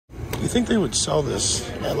think they would sell this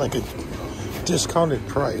at like a discounted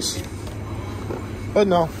price. But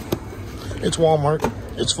no, it's Walmart.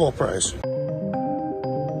 It's full price.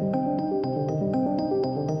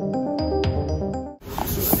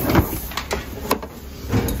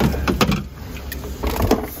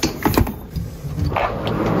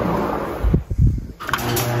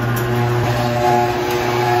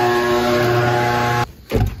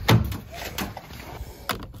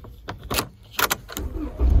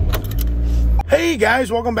 Hey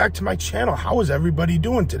guys, welcome back to my channel. How is everybody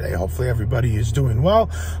doing today? Hopefully everybody is doing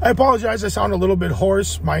well. I apologize, I sound a little bit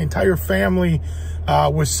hoarse. My entire family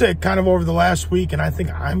was sick kind of over the last week, and I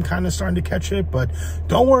think I'm kind of starting to catch it, but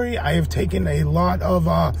don't worry, I have taken a lot of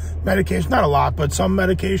medication, not a lot, but some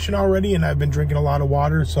medication already, and I've been drinking a lot of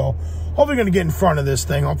water, so hopefully going to get in front of this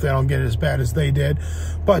thing. Hopefully I don't get it as bad as they did.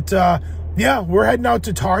 But yeah, we're heading out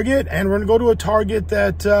to Target, and we're going to go to a Target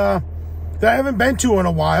that I haven't been to in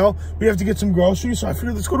a while. We have to get some groceries, so I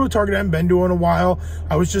figured let's go to a Target I haven't been to in a while.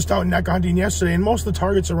 I was just out NECA hunting yesterday, and most of the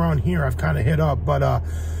Targets around here I've kind of hit up, but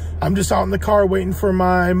I'm just out in the car waiting for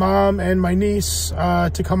my mom and my niece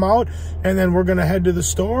to come out, and then we're gonna head to the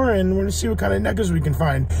store and we're gonna see what kind of NECAs we can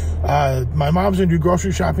find. My mom's gonna do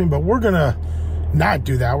grocery shopping, but we're gonna not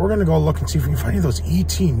do that. We're gonna go look and see if we can find any of those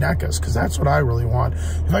ET NECAs, because that's what I really want.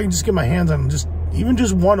 If I can just get my hands on them, even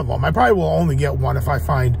just one of them. I probably will only get one if I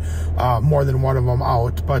find more than one of them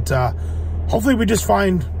out. But hopefully we just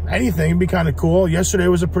find anything. It'd be kind of cool. Yesterday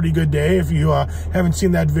was a pretty good day. If you haven't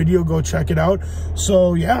seen that video, go check it out.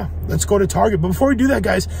 So yeah, let's go to Target. But before we do that,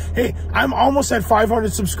 guys, hey, I'm almost at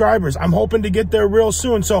 500 subscribers. I'm hoping to get there real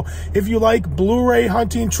soon. So if you like Blu-ray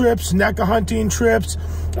hunting trips, NECA hunting trips,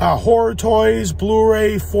 horror toys,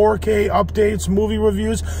 Blu-ray, 4K updates, movie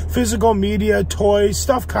reviews, physical media, toys,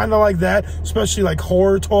 stuff kind of like that, especially like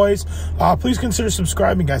horror toys, please consider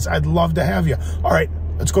subscribing, guys. I'd love to have you. All right,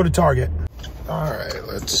 let's go to Target. All right,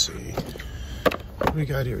 let's see what we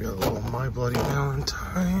got here. We got a little My Bloody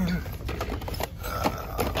Valentine.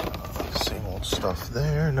 Same old stuff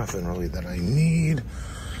there. Nothing really that I need.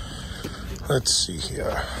 Let's see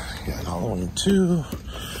here. We got Halloween 2.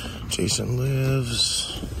 Jason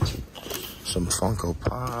Lives. Some Funko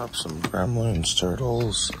Pop. Some Gremlins,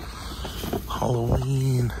 Turtles.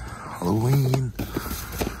 Halloween.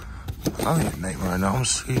 I got Nightmare on Elm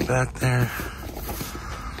Street back there.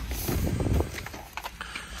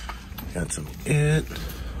 Got some It.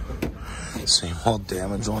 Same old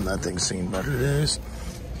Damage on. That thing's seen better days.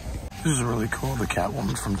 This is really cool. The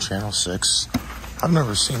Catwoman from Channel 6. I've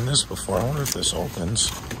never seen this before. I wonder if this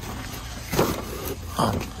opens.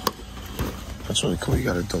 Oh, that's really cool. You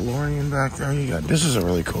got a DeLorean back there. This is a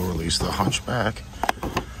really cool release, the Hunchback.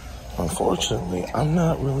 Unfortunately, I'm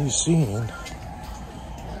not really seeing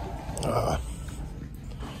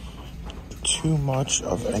too much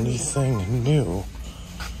of anything new.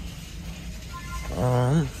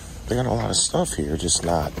 They got a lot of stuff here, just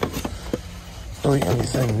not really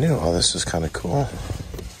anything new. Oh, this is kind of cool.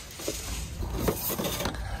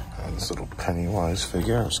 This little Pennywise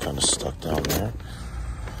figure, I was kind of stuck down there.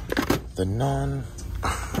 The Nun.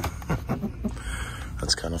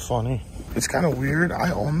 That's kind of funny. It's kind of weird.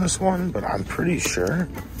 I own this one, but I'm pretty sure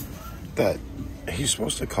that he's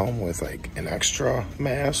supposed to come with like an extra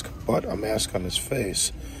mask, but a mask on his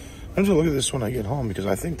face. I'm gonna look at this when I get home, because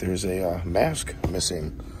I think there's a mask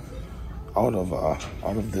missing out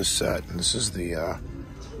of this set. And this is the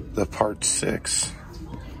part 6.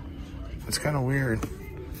 It's kind of weird.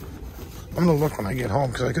 I'm gonna look when I get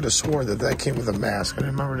home, because I could have swore that came with a mask. I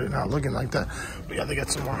remembered it not looking like that. But yeah, they got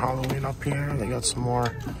some more Halloween up here. They got some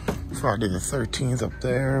more Friday the 13th up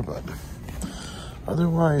there. But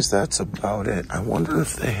otherwise, that's about it. I wonder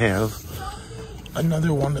if they have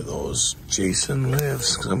another one of those Jason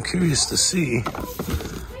Lives, because I'm curious to see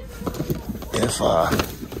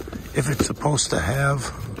if it's supposed to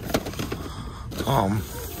have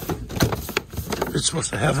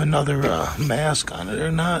another mask on it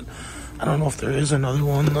or not. I don't know if there is another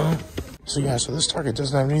one though. So yeah, so this Target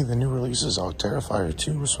doesn't have any of the new releases out. Terrifier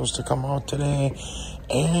 2 was supposed to come out today,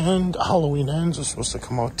 and Halloween Ends was supposed to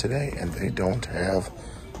come out today, and they don't have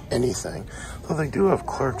anything. Though they do have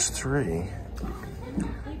Clerks 3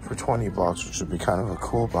 for 20 bucks, which would be kind of a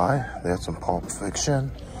cool buy. They had some Pulp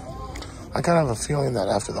Fiction. I kind of have a feeling that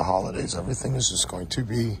after the holidays, everything is just going to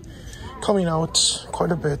be coming out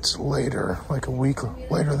quite a bit later, like a week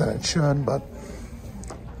later than it should, but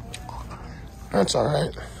that's all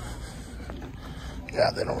right. Yeah,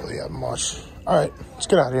 they don't really have much. All right, let's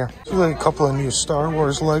get out of here. So like a couple of new Star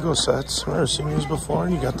Wars Lego sets. I've never seen these before.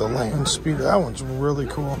 And you got the Land Speeder. That one's really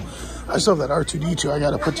cool. I still have that R2-D2 I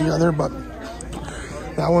got to put together, but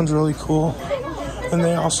that one's really cool. And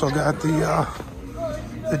they also got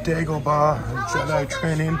the Dagobah Jedi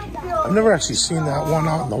training. I've never actually seen that one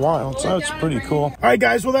out in the wild, so that's pretty cool. All right,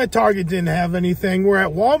 guys, well, that Target didn't have anything. We're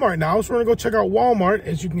at Walmart now, so we're gonna go check out Walmart.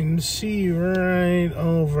 As you can see right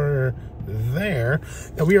over there,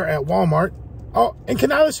 that we are at Walmart. Oh, and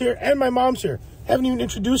Kanala's here, and my mom's here. Haven't even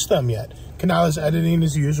introduced them yet. Kanala's editing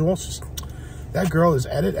as usual. That girl is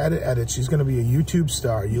edit. She's going to be a YouTube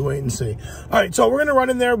star. You wait and see. All right, so we're going to run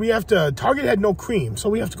in there. We have to, Target had no cream, so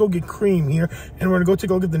we have to go get cream here. And we're going to go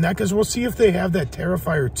take a look at the NECAs. We'll see if they have that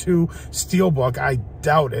Terrifier 2 Steelbook. I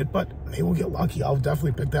doubt it, but maybe we'll get lucky. I'll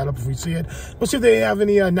definitely pick that up if we see it. We'll see if they have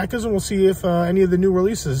any NECAs, and we'll see if any of the new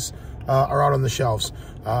releases are out on the shelves.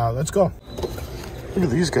 Let's go. Look at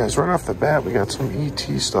these guys. Right off the bat, we got some ET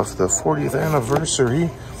stuff. The 40th anniversary.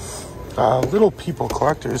 Little People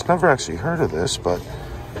Collectors. Never actually heard of this, but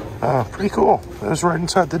pretty cool. It was right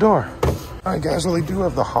inside the door. All right, guys. Well, they do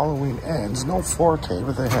have the Halloween Ends. No 4K,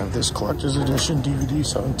 but they have this collector's edition DVD,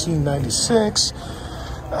 $17.96,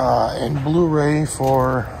 and Blu-ray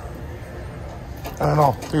for, I don't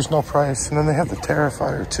know. There's no price. And then they have the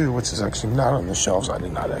Terrifier 2, which is actually not on the shelves. I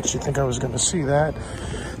did not actually think I was going to see that.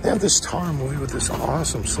 They have this Tar movie with this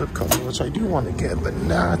awesome slipcover, which I do want to get, but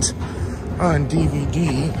not on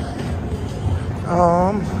DVD.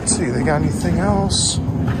 Let's see, they got anything else?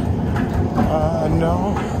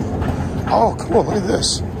 No. Oh, cool, look at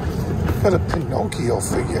this. Got a Pinocchio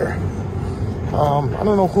figure. I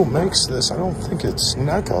don't know who makes this. I don't think it's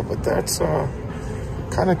NECA, but that's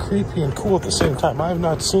kind of creepy and cool at the same time. I have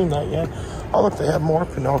not seen that yet. Oh, look, they have more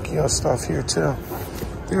Pinocchio stuff here, too.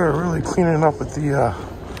 They are really cleaning up with the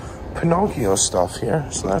Pinocchio stuff here,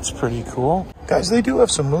 so that's pretty cool. Guys, they do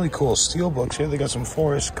have some really cool steelbooks here. They got some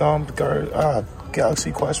Forrest Gump,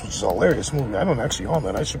 Galaxy Quest, which is a hilarious movie. I don't actually own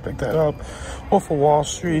that. I should pick that up. Wolf of Wall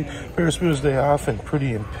Street, Ferris Bueller's Day Off, and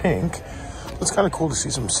Pretty in Pink. It's kind of cool to see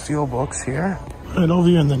some steelbooks here. And over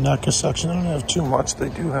here in the NECA section, I don't have too much. They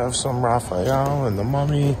do have some Raphael and the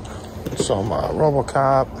Mummy, some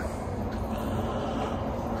RoboCop,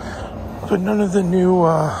 but none of the new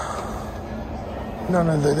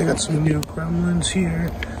they got some new Gremlins here,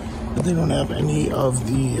 but they don't have any of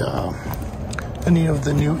the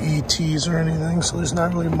new ETs or anything, so there's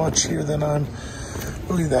not really much here that I'm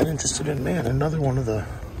really that interested in. Man, another one of the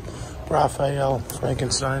Raphael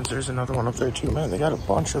Frankensteins. There's another one up there too. Man, they got a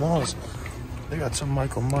bunch of those. They got some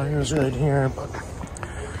Michael Myers right here, but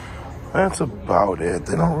that's about it.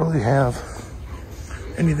 They don't really have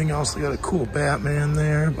anything else. They got a cool Batman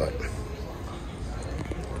there, but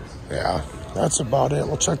yeah. That's about it.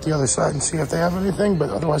 We'll check the other side and see if they have anything, but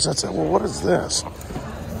otherwise that's it. Well, what is this?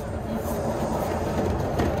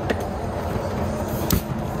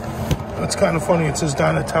 It's kind of funny. It says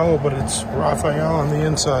Donatello, but it's Raphael on the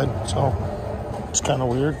inside, so it's kind of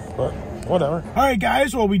weird, but whatever. All right,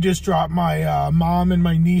 guys. Well, we just dropped my mom and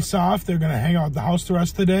my niece off. They're going to hang out at the house the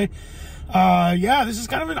rest of the day. Yeah, this is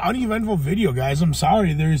kind of an uneventful video, guys. I'm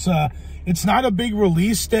sorry. It's not a big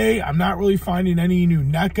release day. I'm not really finding any new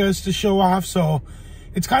NECAs to show off, so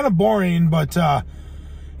it's kind of boring, but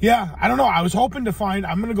yeah, I don't know. I was hoping to find,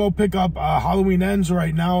 I'm going to go pick up Halloween Ends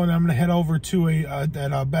right now, and I'm going to head over to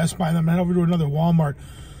at Best Buy, and I'm going to head over to another Walmart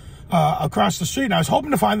across the street, and I was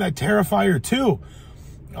hoping to find that Terrifier 2.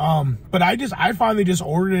 But I finally just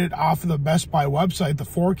ordered it off of the Best Buy website, the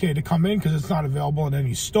 4K, to come in because it's not available in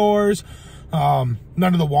any stores. None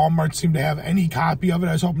of the Walmarts seem to have any copy of it.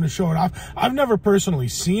 I was hoping to show it off. I've never personally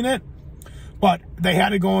seen it, but they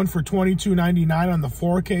had it going for $22.99 on the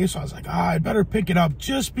 4K. So I was like, I better pick it up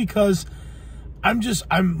just because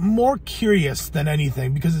I'm more curious than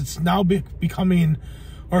anything, because it's now becoming,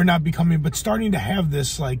 or not becoming, but starting to have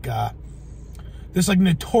this this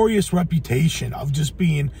notorious reputation of just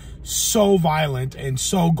being so violent and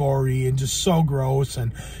so gory and just so gross,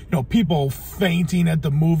 and people fainting at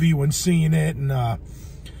the movie when seeing it, and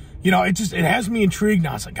it has me intrigued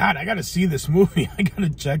now. It's like, God, I gotta see this movie. I gotta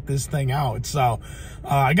check this thing out. So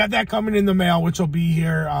I got that coming in the mail, which will be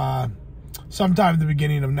here sometime at the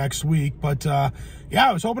beginning of next week. But yeah,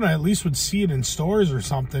 I was hoping I at least would see it in stores or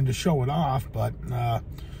something to show it off, but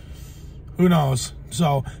who knows?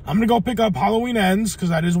 So I'm going to go pick up Halloween Ends, because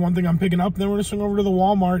that is one thing I'm picking up. And then we're going to swing over to the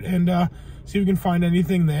Walmart and see if we can find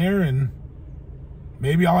anything there. And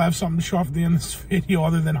maybe I'll have something to show off at the end of this video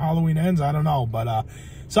other than Halloween Ends. I don't know. But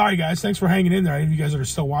sorry, guys. Thanks for hanging in there. Any of you guys that are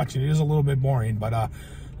still watching, it is a little bit boring. But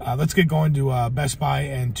let's get going to Best Buy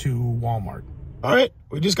and to Walmart. All right,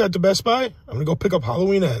 we just got to Best Buy. I'm going to go pick up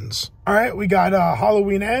Halloween Ends. All right, we got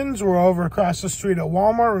Halloween Ends. We're over across the street at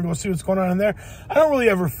Walmart. We're going to see what's going on in there. I don't really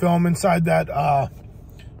ever film inside that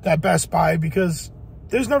Best Buy because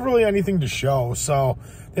there's not really anything to show. So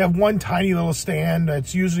They have one tiny little stand.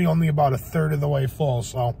 It's usually only about a third of the way full.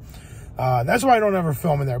 So that's why I don't ever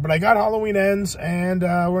film in there. But I got Halloween Ends, and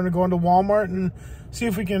we're going to go into Walmart and see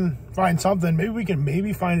if we can find something. Maybe we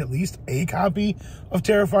can find at least a copy of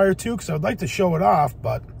Terrifier 2, because I would like to show it off,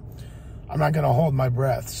 but I'm not going to hold my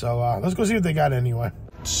breath. So let's go see what they got anyway.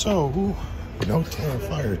 So, no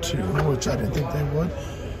Terrifier 2, which I didn't think they would.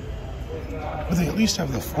 But they at least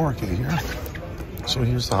have the 4K here. So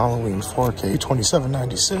here's the Halloween 4K,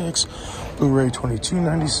 $27.96, Blu-ray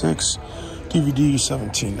 $22.96, DVD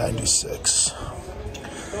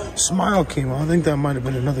 $17.96. Smile came out. I think that might have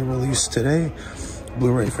been another release today.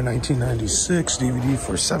 Blu-ray for $19.96, DVD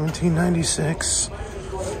for $17.96.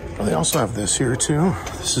 Well, they also have this here too.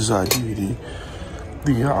 This is DVD,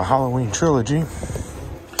 the Halloween trilogy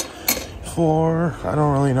for, I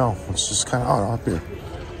don't really know. It's just kind of up here,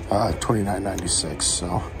 $29.96.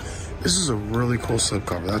 So this is a really cool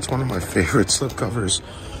slipcover. That's one of my favorite slipcovers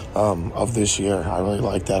of this year. I really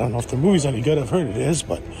like that. I don't know if the movie's any good. I've heard it is,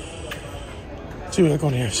 but see what I got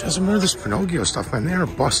on here. It has more of this Pinocchio stuff, man. They are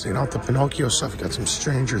busting out the Pinocchio stuff. You got some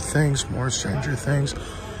Stranger Things, more Stranger Things.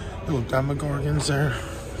 Little Demogorgons there,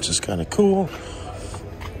 which is kind of cool.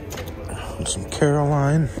 And some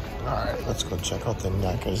Caroline. All right, let's go check out the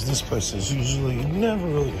NECAs. This place is usually never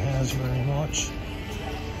really has very much.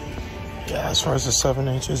 Yeah, as far as the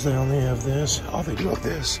 7Hs, they only have this. Oh, they do have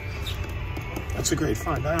this. That's a great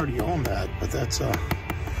find. I already own that, but that's a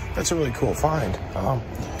really cool find. So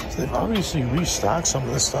they've obviously restocked some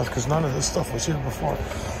of this stuff, because none of this stuff was here before.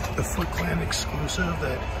 The Foot Clan exclusive,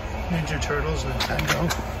 that Ninja Turtles Nintendo.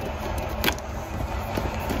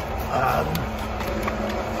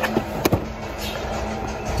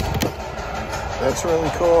 That's really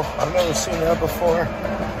cool. I've never seen that before.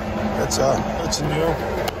 That's new.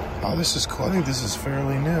 Oh, this is cool. I think this is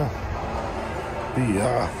fairly new.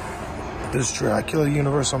 This Dracula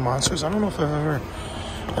Universal Monsters. I don't know if I've ever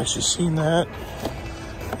actually seen that.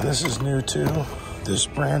 And this is new too. This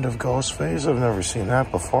brand of Ghostface. I've never seen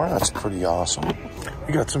that before. That's pretty awesome.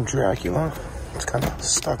 We got some Dracula. It's kind of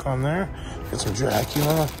stuck on there. Got some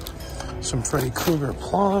Dracula. Some Freddy Krueger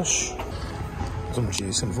plush. Some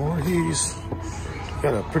Jason Voorhees.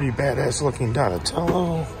 Got a pretty badass looking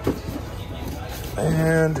Donatello.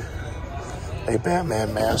 And a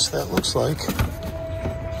Batman mask that looks like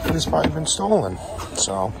it has probably been stolen.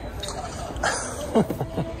 So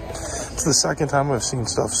it's the second time I've seen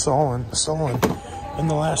stuff stolen in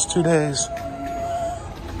the last 2 days.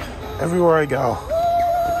 Everywhere I go,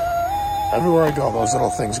 those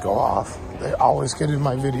little things go off. They always get in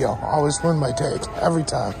my video, always win my take, every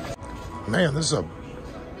time. Man, this is a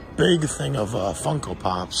big thing of Funko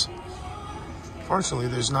Pops. Fortunately,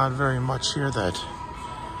 there's not very much here that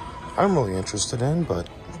I'm really interested in, but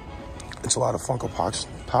it's a lot of Funko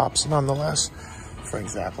Pops nonetheless. Frank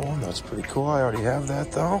Zappa one, that's pretty cool. I already have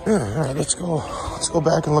that though. Yeah, all right, let's go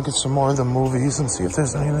back and look at some more of the movies and see if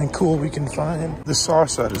there's anything cool we can find. The Saw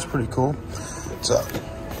set is pretty cool. It's I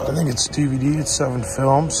think it's DVD. It's 7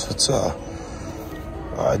 films. It's a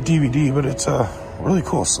DVD, but it's a really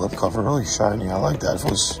cool slipcover, really shiny. I like that. If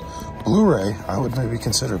it was Blu-ray, I would maybe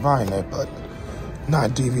consider buying it, but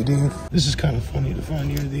not DVD. This is kind of funny to find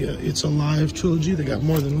here. The It's Alive trilogy. They got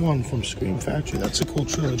more than one from Scream Factory. That's a cool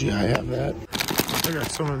trilogy. I have that. I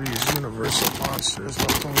got some of these Universal Monsters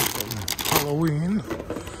left over from Halloween.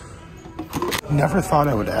 Never thought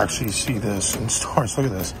I would actually see this in stores. Look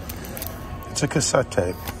at this. It's a cassette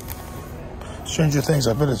tape. Stranger Things.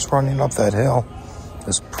 I bet it's running up that hill.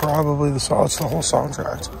 It's probably it's the whole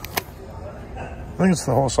soundtrack. I think it's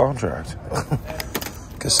the whole soundtrack.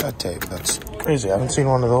 Cassette tape. That's crazy. I haven't seen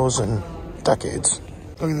one of those in decades.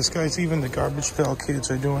 Look at this, guys. Even the Garbage Pail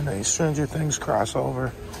Kids are doing a Stranger Things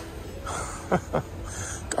crossover.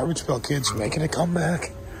 Garbage Pail Kids making a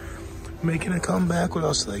comeback. What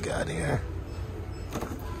else do they got here?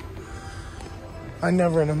 I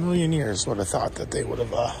never in a million years would have thought that they would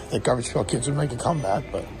have, the Garbage Pail Kids would make a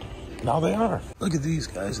comeback, but now they are. Look at these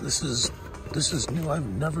guys. This is new. I've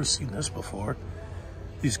never seen this before.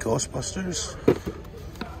 These Ghostbusters.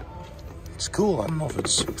 It's cool. I don't know if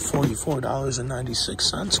it's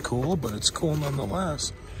 $44.96 cool, but it's cool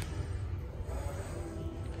nonetheless.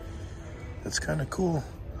 It's kind of cool.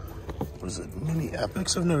 What is it? Mini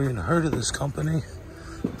Epics? I've never even heard of this company.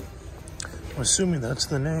 I'm assuming that's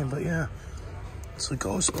the name, but yeah. It's the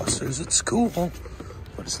Ghostbusters. It's cool, but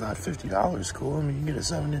it's not $50 cool. I mean, you can get a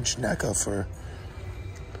 7-inch NECA for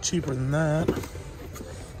cheaper than that.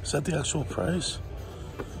 Is that the actual price?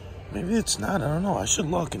 Maybe it's not. I don't know. I should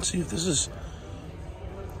look and see if this is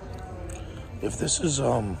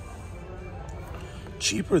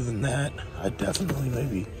cheaper than that. I definitely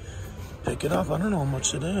maybe pick it up. I don't know how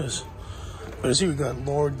much it is. But I see we got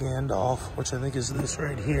Lord Gandalf, which I think is this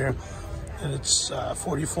right here. And it's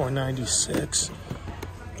 $44.96.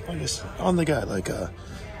 I guess on the guy like a.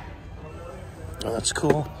 Oh, that's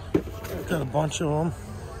cool. Got a bunch of them.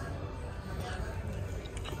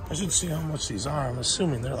 I should see how much these are. I'm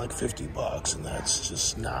assuming they're like 50 bucks, and that's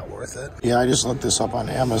just not worth it. Yeah, I just looked this up on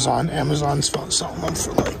Amazon. Amazon's selling them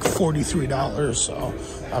for like $43, so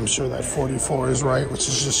I'm sure that 44 is right, which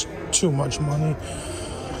is just too much money.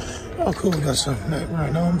 Oh, cool. We got some Nightmare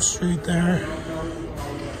on Elm Street there.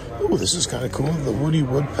 Oh, this is kind of cool. The Woody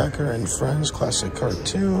Woodpecker and Friends classic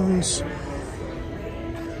cartoons.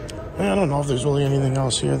 I don't know if there's really anything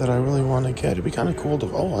else here that I really want to get. It'd be kind of cool to...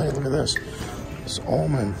 Oh, hey, look at this. This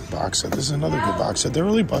Allman box set. This is another good box set. They're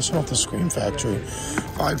really busting off the Scream Factory.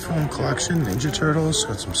 5-film collection, Ninja Turtles,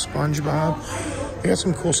 got some SpongeBob. They got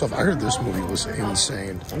some cool stuff. I heard this movie was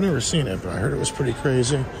insane. I've never seen it, but I heard it was pretty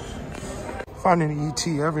crazy. Finding ET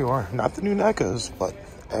everywhere. Not the new NECAs, but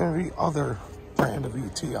every other brand of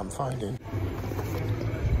ET I'm finding.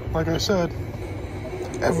 Like I said,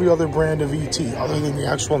 every other brand of ET other than the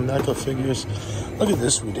actual NECA figures. Look at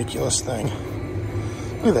this ridiculous thing.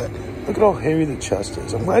 Look at that. Look at how hairy the chest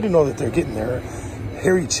is. I'm glad to know that they're getting their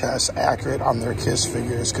hairy chest accurate on their Kiss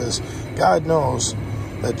figures, because God knows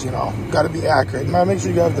that, you know, got to be accurate. Now make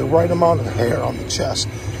sure you have the right amount of hair on the chest.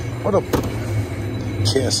 What a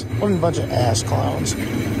Kiss. What a bunch of ass clowns.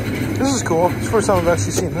 This is cool. It's the first time I've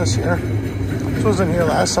actually seen this here. This wasn't here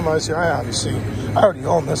last time I was here. I already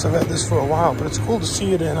own this. I've had this for a while, but it's cool to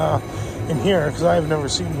see it in here, because I have never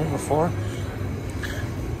seen it here before.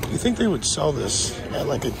 You think they would sell this at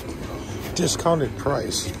like a discounted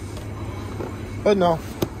price, but no,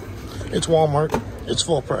 it's Walmart. It's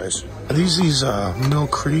full price. Are these Mill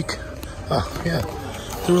Creek? Yeah,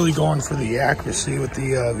 they're really going for the accuracy with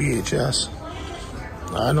the VHS.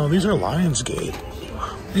 I know these are Lionsgate.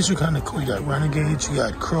 These are kind of cool. You got Renegades, you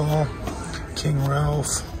got Kroll, King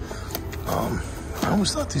Ralph. I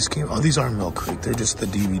always thought these came. Oh, these aren't Mill Creek. They're just the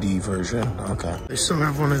DVD version. Okay. They still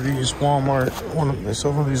have one of these Walmart. They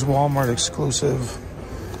still have one of these Walmart exclusive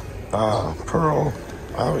Pearl.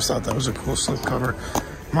 I always thought that was a cool slipcover.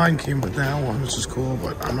 Mine came with that one, which is cool,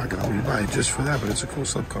 but I'm not going to rebuy it just for that, but it's a cool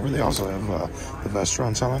slipcover. They also have the Best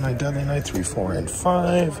Run Silent Night, Deadly Night 3, 4, and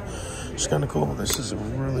 5. It's kind of cool. This is a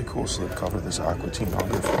really cool slipcover, this Aqua Teen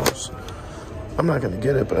Hunger Force. I'm not going to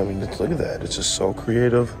get it, but I mean, look at that. It's just so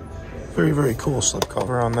creative. Very, very cool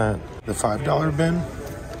slipcover on that. The $5 bin.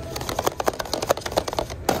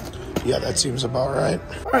 Yeah, that seems about right.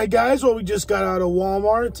 All right, guys. Well, we just got out of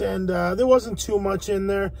Walmart, and there wasn't too much in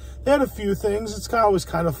there. They had a few things. It's always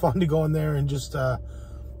kind of fun to go in there and just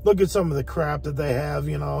look at some of the crap that they have,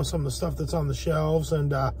 you know, some of the stuff that's on the shelves. And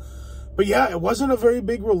but yeah, it wasn't a very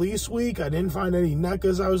big release week. I didn't find any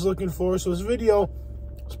NECAs I was looking for, so this video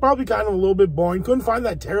was probably kind of a little bit boring. Couldn't find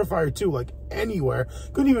that Terrifier 2 like anywhere.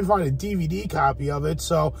 Couldn't even find a DVD copy of it.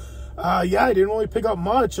 So yeah, I didn't really pick up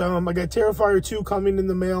much. I got Terrifier 2 coming in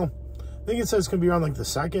the mail. I think it says it's going to be around like the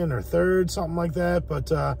 2nd or 3rd, something like that.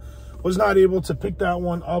 But was not able to pick that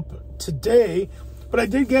one up today. But I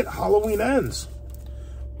did get Halloween Ends,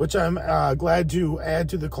 which I'm glad to add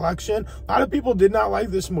to the collection. A lot of people did not like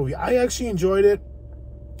this movie. I actually enjoyed it.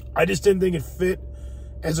 I just didn't think it fit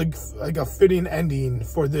as a fitting ending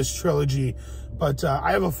for this trilogy. But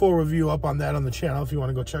I have a full review up on that on the channel if you want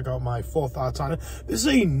to go check out my full thoughts on it. This is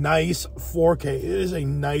a nice 4K. It is a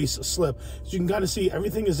nice slip. As you can kind of see,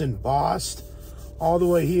 everything is embossed all the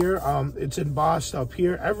way here. It's embossed up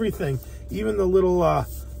here. Everything, even the little,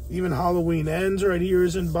 even Halloween Ends right here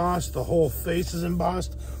is embossed. The whole face is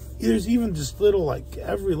embossed. There's even just little, like,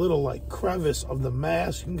 every little, like, crevice of the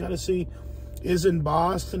mask you can kind of see is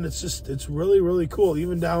embossed. And it's really, really cool.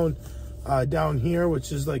 Even down here,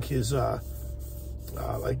 which is like his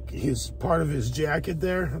part of his jacket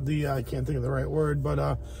there. I can't think of the right word,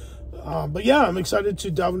 but yeah, I'm excited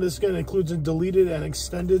to delve into this again. It includes deleted and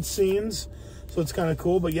extended scenes, so it's kind of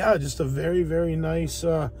cool. But yeah, just a very, very nice,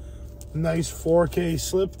 nice 4K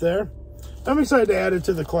slip there. I'm excited to add it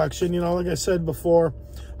to the collection. You know, like I said before,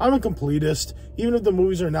 I'm a completist. Even if the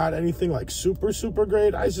movies are not anything like super, super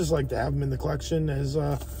great, I just like to have them in the collection as,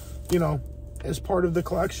 you know, as part of the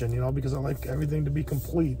collection, you know, because I like everything to be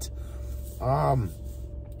complete.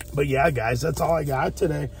 But yeah, guys, that's all I got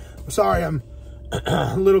today. I'm sorry I'm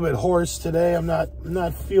a little bit hoarse today. I'm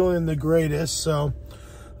not feeling the greatest. So,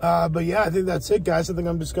 but yeah, I think that's it, guys. I think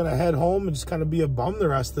I'm just going to head home and just kind of be a bum the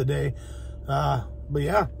rest of the day. But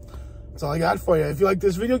yeah, That's all I got for you. If you like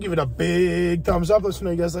this video, give it a big thumbs up. Let me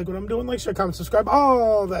know you guys like what I'm doing. Like, share, comment, subscribe,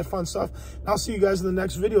 all that fun stuff. And I'll see you guys in the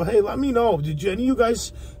next video. Hey, let me know. Did any of you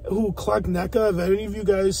guys who collect NECA, have any of you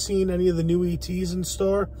guys seen any of the new ETs in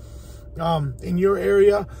store? In your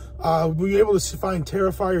area, were you able to find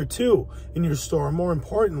Terrifier 2 in your store? More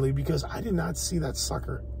importantly, because I did not see that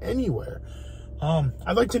sucker anywhere.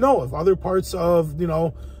 I'd like to know if other parts of, you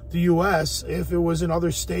know, the U.S., if it was in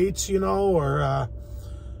other states, you know, or,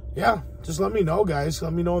 yeah, just let me know, guys.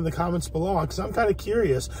 Let me know in the comments below, because I'm kind of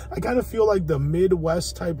curious. I kind of feel like the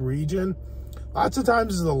Midwest type region, lots of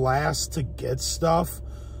times is the last to get stuff.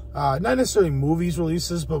 Not necessarily movies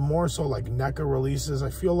releases, but more so like NECA releases. I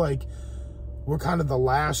feel like we're kind of the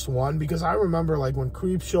last one, because I remember like when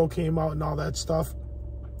Creepshow came out and all that stuff,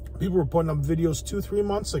 people were putting up videos 2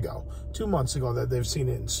 months ago that they've seen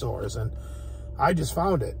it in stores, and I just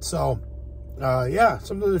found it. So yeah,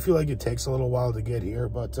 sometimes I feel like it takes a little while to get here,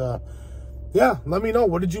 but yeah, let me know.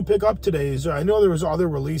 What did you pick up today? I know there was other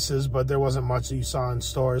releases, but there wasn't much that you saw in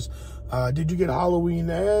stores. Did you get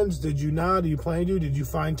Halloween Ends? Did you not? Are you planning to? Did you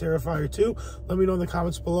find Terrifier 2? Let me know in the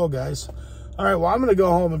comments below, guys. All right, well, I'm going to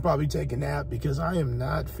go home and probably take a nap because I am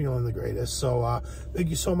not feeling the greatest. So thank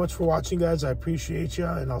you so much for watching, guys. I appreciate you,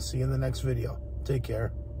 and I'll see you in the next video. Take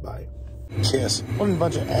care. Bye. Kiss. What a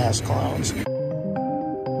bunch of ass clowns.